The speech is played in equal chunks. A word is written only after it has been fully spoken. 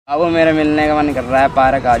अब मेरा मिलने का मन कर रहा है,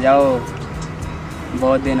 पार्क आ जाओ।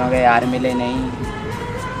 बहुत दिन हो गए यार मिले नहीं।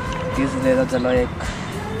 किस दे दो चलो एक,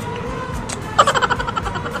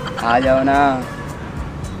 आ जाओ ना।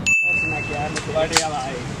 बढ़िया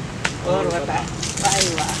भाई। और बता भाई।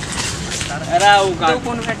 अरे वो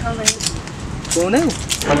कौन बैठा है? कौन है?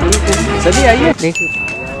 चलिए आइए देखिए।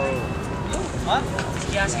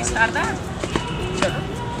 क्या स्टार था? चलो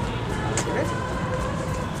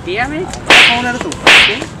दिया मैं। कौन है तू?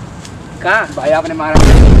 कहाँ? भाई आपने मारा।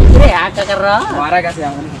 अरे यार क्या कर रहा? मारा कैसे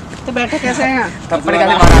आपने? तो बैठे कैसे हैं? थप्पड़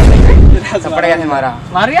कैसे मारा आपने? थप्पड़ कैसे मारा?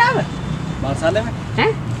 मार गया आप? बात साले में?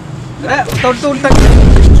 हैं? अरे तो उल्टा उल्टा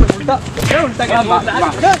उल्टा कैसे बोल रहा?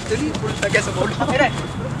 उल्टा कैसे बोल रहा? अरे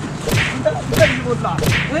उल्टा कैसे बोल रहा?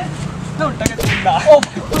 उल्टा कैसे बोल रहा?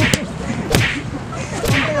 उल्टा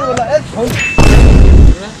बोला है।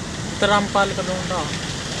 रामपाल का लौंडा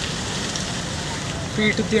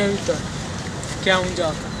पीट दिया तो क्या हो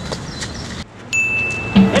जाता।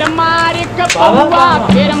 फिर मारे कपवा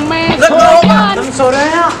फिर मैं तुम सो रहे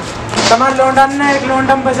हैं? तुम्हारे लौंडा ने एक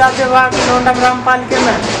लौंडा में बजाते हुआ लौंडा रामपाल के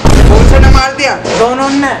में कौन से ने मार दिया? दोनों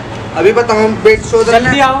ने। अभी बताओ बेट सो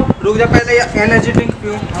जल्दी आओ। रुक जा पहले एनर्जी ड्रिंक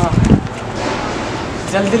पीऊं। हाँ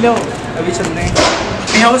जल्दी लो अभी चल रहे हैं।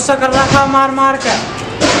 बेहोश कर रहा था मार मार कर।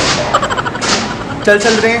 चल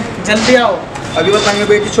रहे हैं जल्दी आओ। अभी बताएंगे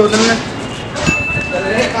बेटी चौधरी ने। चल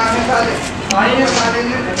रहे कहाँ है साले? आइए साले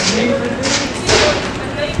ने।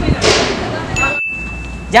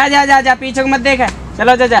 जा जा जा जा पीछे को मत देख।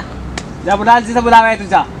 चलो जा जा जा बुलाल जी से बुलावे तू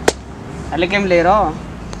जा। अरे क्यों ले रहा हो?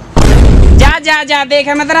 जा जा जा देख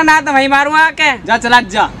मैं तेरा ना तो वहीं मारूंगा आके। जा चला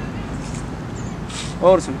जा।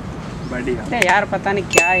 और सुन बढ़िया। अरे यार पता नहीं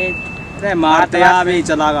क्या है। अरे मारते अभी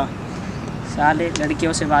चलागा। साले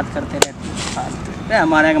लड़कियों से बात करते रहते हैं। अरे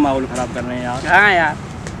हमारे का माहौल खराब कर रहे हैं यार। हाँ यार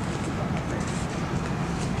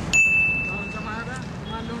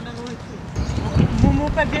मुंह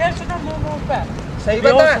पे गेर सुना मुंह पे। सही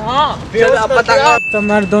बता। हाँ चल अब बता।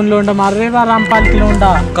 तुम्हारे दोनों लोंडा मार रहे हैं रामपाल की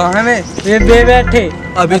लोंडा। कहाँ है वे? ये बे बैठे।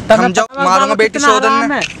 अभी थम जाओ मारूंगा बेटी शोधन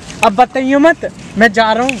में। अब बताइए मत मैं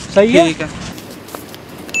जा रहा हूँ। सही है? ठीक है।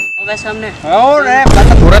 सामने और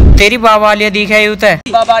पूरा तेरी बाबा वाली दिखे यूं ते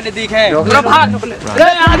बाबा वाली दिखे पूरा भाग।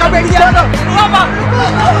 अरे आगे बैठ जा तो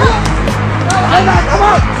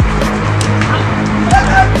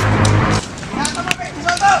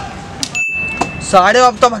साढ़े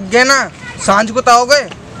अब तो भाग गए ना। सांझ को ताओगे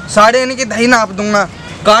साढ़े यानी कि दही नाप दूंगा।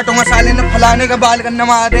 काटूंगा साले ने फलाने का बाल करने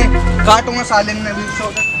मारे। काटूंगा साले ने भी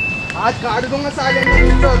आज काट दूंगा साले ने।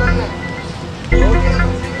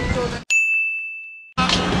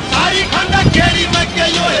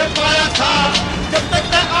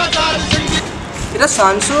 इधर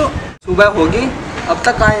सांसो सुबह होगी अब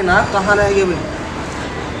तक आए ना। कहाँ रह गए भाई?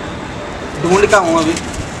 ढूंढ का हूँ अभी।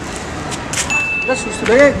 इधर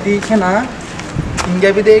ससुरे देखे ना। इनके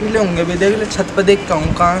भी देख ले होंगे भी देख ले। छत पर देख का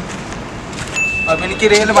हूँ कहाँ। अब इनकी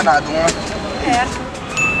रेल बना दूंगा।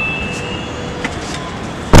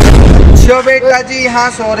 अच्छा बेटा जी यहाँ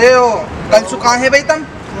सो रहे हो? कल सु कहाँ है भाई तुम?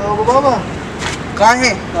 बाबा कहाँ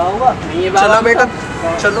है? चलो बेटा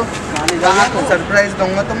चलो सरप्राइज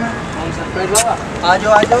दूंगा तुम्हें। आ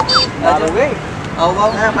जाओ आ जाओ आओ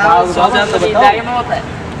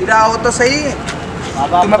इधर आओ तो सही।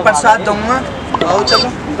 तुम्हें प्रसाद दूंगा। आओ चलो।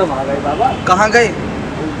 कहाँ गए?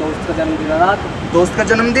 दोस्त का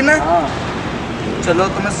जन्मदिन है? चलो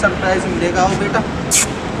तुम्हें सरप्राइज मिलेगा। आओ बेटा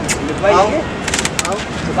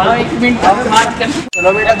आओ एक मिनट। चलो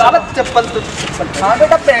बेटा चप्पल तो। हाँ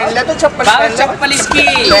बेटा पहन ले तो चप्पल। चप्पल इसकी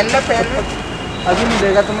पहन ले अभी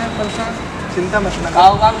मिलेगा तुम्हें प्रसाद। चिंता मत ना।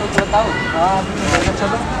 आओ बताओ। हाँ अभी मिलेगा।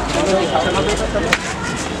 चलो चलो बेटा चलो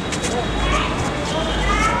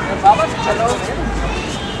बाबा चलो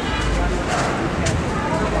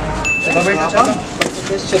चलो बेटा चलो।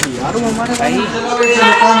 यार हमारे भाई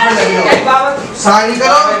काम पे लग जाओ। साड़ी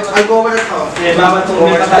करो और गोबर रखाओ।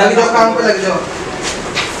 लग जाओ काम पे लग जाओ।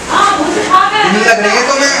 नहीं लग रही है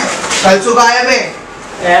तुम्हें? कल सुबह आए थे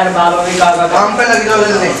यार बाबा भी काम पे लग जाओ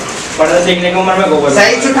जल्दी। पर्दा सीखने की उम्र में गोबर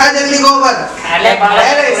सही उठा जल्दी गोबर। अरे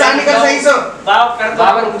ऐसा नहीं कर सही सो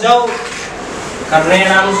बाबा रुक जाओ कर रहे हैं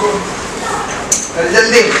नाम उसको। कर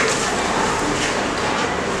जल्दी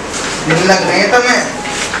दिन लग रहे हैं तुम्हें।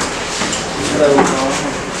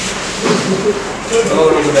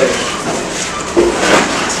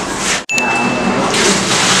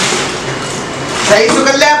 सही से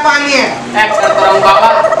कर ले आप पानी है। बाबा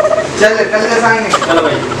चल कर ले सामने। चलो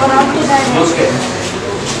भाई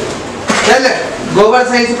चल गोबर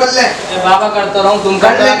सही से कर ले। बाबा करता रहूं तुम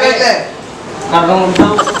कर ले कर रहा हूँ।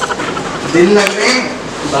 दिन लग रहे हैं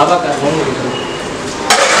बाबा कर रहा हूँ।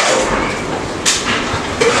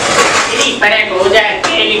 हो जाए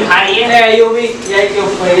ये यो भी यही के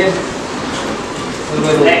ऊपर ये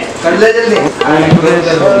कर ले जल्दी।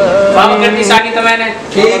 बाप गड्डी सागी तो मैंने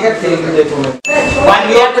ठीक है देखो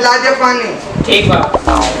पानी और पिला दे पानी। ठीक बाप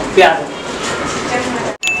पिला दो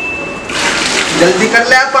जल्दी कर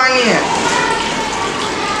ले पानी है।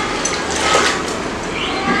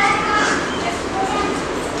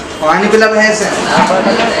 पानी पिला भैंस है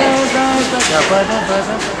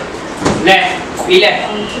ले पी ले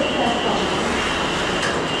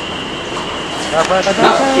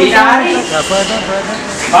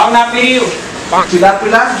ना पी पिला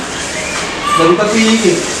पिला जरूर तो पी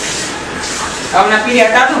अब ना पी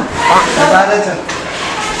हटा दूं हटा दे चल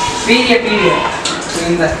पी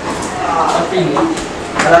ले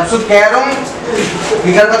अब सुन कह रहा हूँ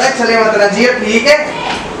बिगड़ पता चले मत रजिए ठीक है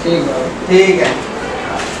ठीक है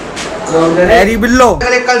अरे बिल्लो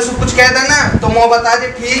अगर कल से कुछ कह देना तो मुँह बता दे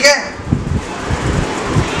ठीक है।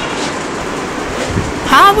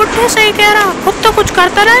 हाँ बुढ़े सही कह रहा खुद तो कुछ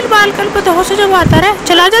करता रहे बाल कल पे तो हो से जब आता रहे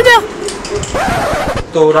चला जा।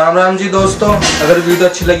 तो राम राम जी दोस्तों, अगर वीडियो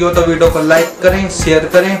अच्छी लगी हो तो वीडियो को लाइक करें, शेयर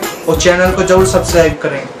करें और चैनल को जरूर सब्सक्राइब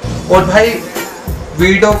करें। और भाई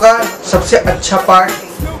वीडियो का सबसे अच्छा पार्ट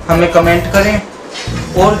हमें कमेंट करें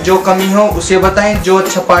और जो कमी हो उसे बताएं, जो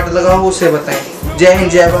अच्छा पार्ट लगा हो उसे बताएं। जय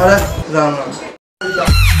हिंद, जय भारत, राम राम।